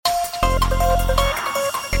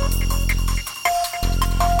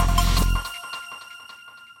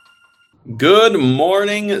Good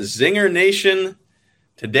morning, Zinger Nation.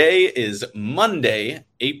 Today is Monday,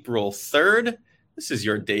 April 3rd. This is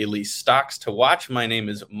your daily stocks to watch. My name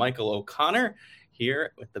is Michael O'Connor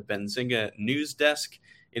here with the Benzinga News Desk.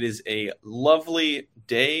 It is a lovely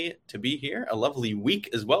day to be here, a lovely week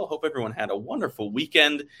as well. Hope everyone had a wonderful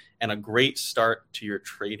weekend and a great start to your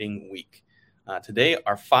trading week. Today,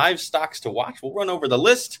 our 5 stocks to watch. We'll run over the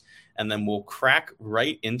list and then we'll crack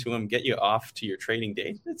right into them, get you off to your trading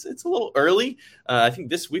day. It's a little early. I think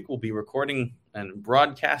this week we'll be recording and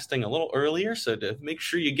broadcasting a little earlier, so to make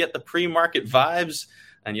sure you get the pre-market vibes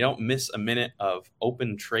and you don't miss a minute of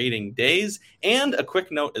open trading days. And a quick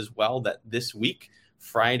note as well that this week,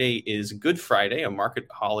 Friday is Good Friday, a market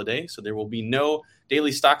holiday, so there will be no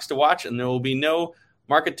daily stocks to watch and there will be no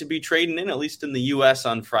market to be trading in, at least in the U.S.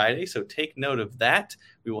 on Friday. So take note of that.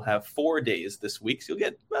 We will have 4 days this week. So you'll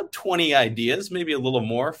get about 20 ideas, maybe a little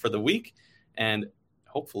more for the week. And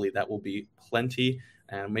hopefully that will be plenty.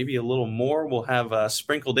 And maybe a little more we'll have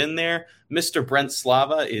sprinkled in there. Mr. Brent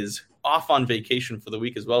Slava is off on vacation for the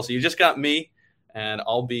week as well. So you just got me, and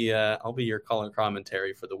I'll be your color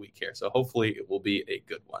commentary for the week here. So hopefully it will be a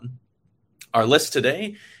good one. Our list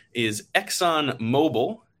today is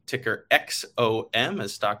ExxonMobil, ticker XOM,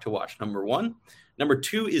 as stock to watch number 1. Number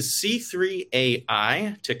 2 is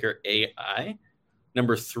C3AI, ticker AI.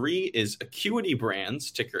 Number 3 is Acuity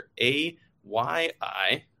Brands, ticker AYI.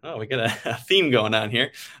 Oh, we got a theme going on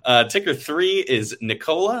here. Ticker 3 is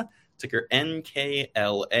Nikola, ticker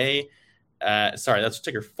NKLA. Sorry, that's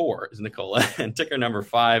ticker 4 is Nikola. And ticker number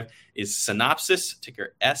 5 is Synopsys,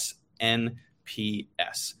 ticker SNPS.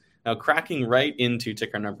 Now, cracking right into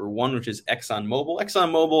ticker number 1, which is ExxonMobil.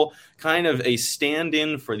 ExxonMobil, kind of a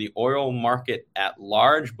stand-in for the oil market at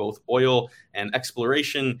large. Both oil and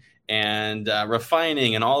exploration and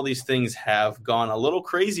refining and all these things have gone a little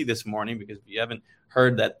crazy this morning, because if you haven't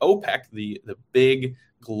heard that OPEC, the big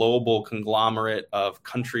global conglomerate of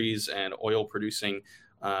countries and oil-producing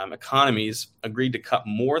economies, agreed to cut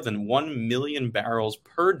more than 1 million barrels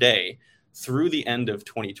per day through the end of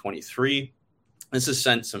 2023. This has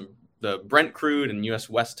sent the Brent crude and U.S.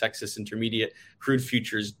 West Texas Intermediate crude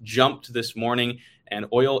futures jumped this morning, and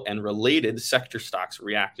oil and related sector stocks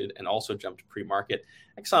reacted and also jumped pre-market.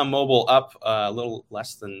 ExxonMobil up a little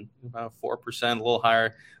less than about 4%, a little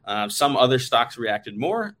higher. Some other stocks reacted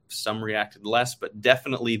more, some reacted less, but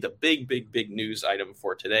definitely the big news item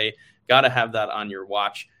for today. Got to have that on your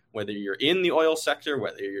watch, whether you're in the oil sector,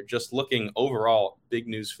 whether you're just looking overall. Big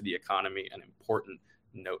news for the economy, an important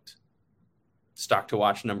note. Stock to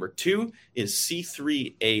watch number 2 is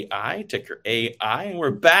C3AI, ticker AI, and we're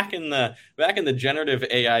back in the generative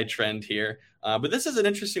AI trend here. But this is an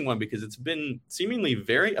interesting one because it's been seemingly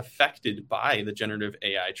very affected by the generative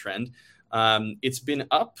AI trend. It's been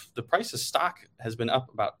up. The price of stock has been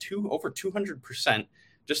up about over 200%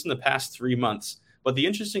 just in the past 3 months. But the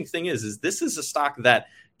interesting thing is this is a stock that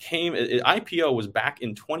IPO was back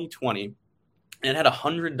in 2020 and had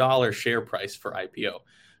 $100 share price for IPO.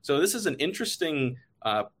 So this is an interesting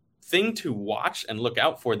thing to watch and look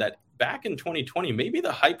out for, that back in 2020, maybe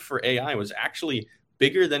the hype for AI was actually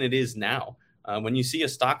bigger than it is now. When you see a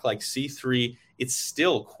stock like C3, it's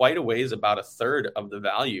still quite a ways, about a third of the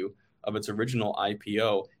value of its original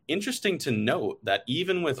IPO. Interesting to note that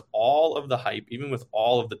even with all of the hype, even with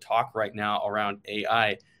all of the talk right now around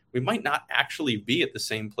AI, we might not actually be at the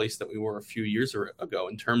same place that we were a few years ago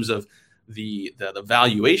in terms of the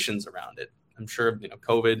valuations around it. I'm sure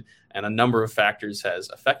COVID and a number of factors has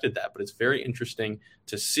affected that, but it's very interesting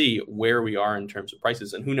to see where we are in terms of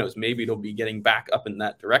prices. And who knows, maybe it'll be getting back up in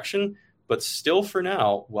that direction, but still for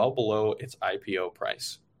now, well below its IPO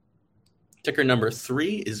price. Ticker number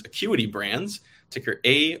 3 is Acuity Brands, ticker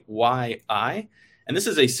AYI. And this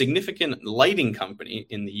is a significant lighting company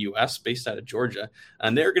in the U.S. based out of Georgia.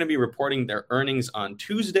 And they're going to be reporting their earnings on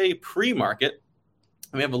Tuesday pre-market.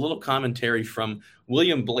 We have a little commentary from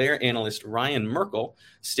William Blair analyst Ryan Merkel,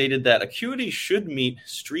 stated that Acuity should meet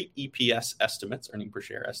street EPS estimates, earning per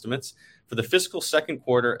share estimates, for the fiscal second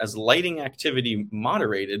quarter as lighting activity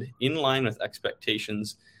moderated in line with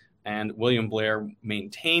expectations. And William Blair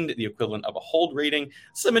maintained the equivalent of a hold rating.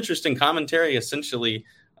 Some interesting commentary. Essentially,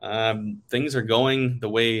 things are going the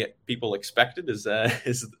way people expected is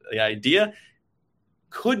the idea.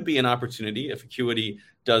 Could be an opportunity if Acuity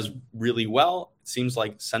does really well. It seems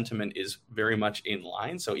like sentiment is very much in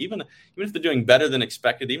line. So even if they're doing better than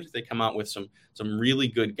expected, even if they come out with some really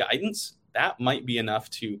good guidance, that might be enough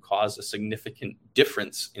to cause a significant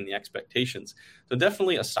difference in the expectations. So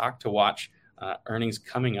definitely a stock to watch. Earnings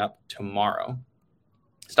coming up tomorrow.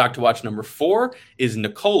 Stock to watch number 4 is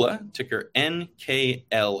Nikola, ticker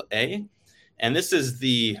NKLA. And this is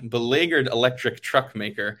the beleaguered electric truck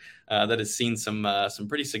maker that has seen some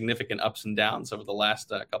pretty significant ups and downs over the last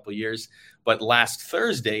couple of years. But last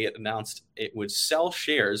Thursday, it announced it would sell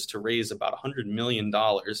shares to raise about $100 million.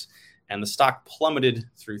 And the stock plummeted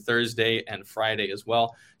through Thursday and Friday as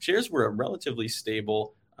well. Shares were relatively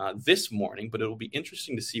stable this morning, but it'll be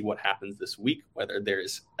interesting to see what happens this week, whether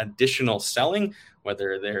there's additional selling,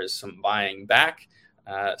 whether there's some buying back.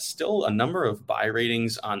 Still a number of buy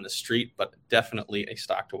ratings on the street, but definitely a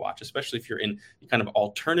stock to watch, especially if you're in kind of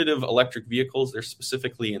alternative electric vehicles. They're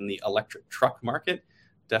specifically in the electric truck market.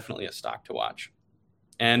 Definitely a stock to watch.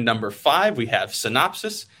 And number 5, we have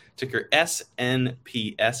Synopsys, ticker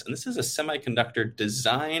SNPS. And this is a semiconductor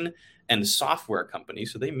design and software company.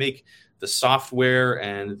 So they make the software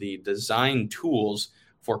and the design tools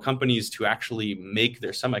for companies to actually make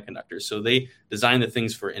their semiconductors. So they design the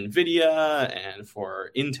things for NVIDIA and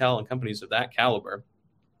for Intel and companies of that caliber.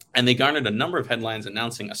 And they garnered a number of headlines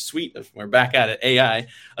announcing a suite of, we're back at it, AI,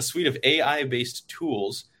 a suite of AI-based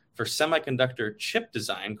tools for semiconductor chip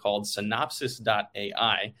design called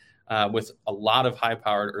Synopsys.ai, with a lot of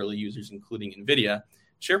high-powered early users, including NVIDIA.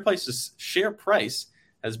 Share price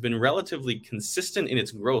has been relatively consistent in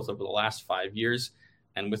its growth over the last 5 years,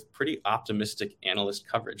 and with pretty optimistic analyst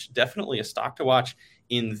coverage. Definitely a stock to watch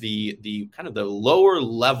in the kind of the lower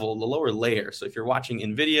level, the lower layer. So if you're watching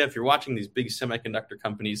NVIDIA, if you're watching these big semiconductor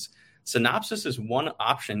companies, Synopsys is one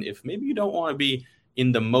option. If maybe you don't want to be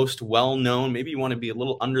in the most well-known, maybe you want to be a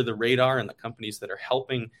little under the radar in the companies that are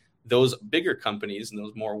helping those bigger companies and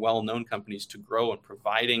those more well-known companies to grow and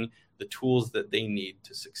providing the tools that they need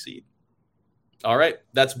to succeed. All right,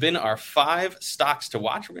 that's been our 5 stocks to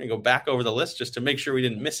watch. We're going to go back over the list just to make sure we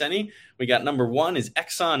didn't miss any. We got number 1 is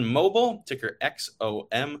ExxonMobil, ticker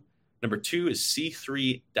XOM. Number 2 is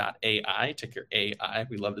C3.ai, ticker AI.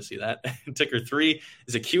 We love to see that. Ticker 3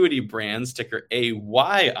 is Acuity Brands, ticker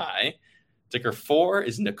AYI. Ticker 4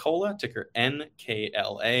 is Nikola, ticker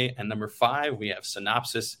NKLA. And number 5, we have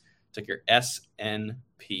Synopsys, ticker SNPS.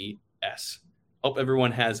 Hope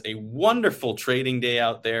everyone has a wonderful trading day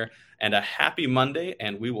out there and a happy Monday,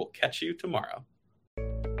 and we will catch you tomorrow.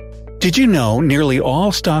 Did you know nearly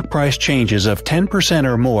all stock price changes of 10%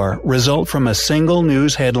 or more result from a single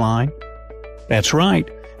news headline? That's right.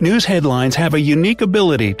 News headlines have a unique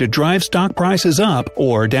ability to drive stock prices up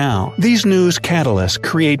or down. These news catalysts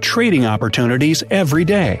create trading opportunities every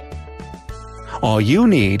day. All you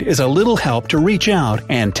need is a little help to reach out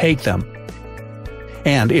and take them.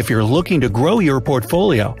 And if you're looking to grow your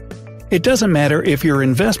portfolio, it doesn't matter if your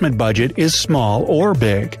investment budget is small or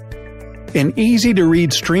big. An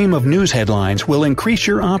easy-to-read stream of news headlines will increase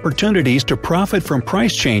your opportunities to profit from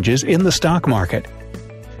price changes in the stock market,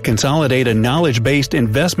 consolidate a knowledge-based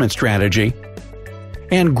investment strategy,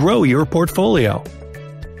 and grow your portfolio.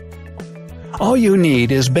 All you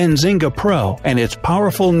need is Benzinga Pro and its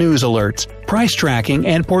powerful news alerts, price tracking,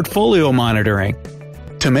 and portfolio monitoring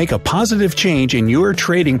to make a positive change in your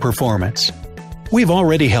trading performance. We've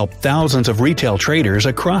already helped thousands of retail traders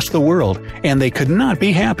across the world, and they could not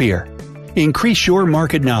be happier. Increase your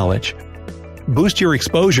market knowledge, boost your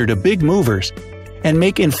exposure to big movers, and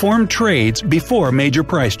make informed trades before major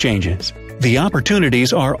price changes. The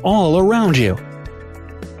opportunities are all around you.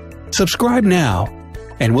 Subscribe now,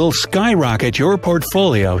 and we'll skyrocket your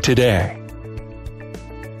portfolio today.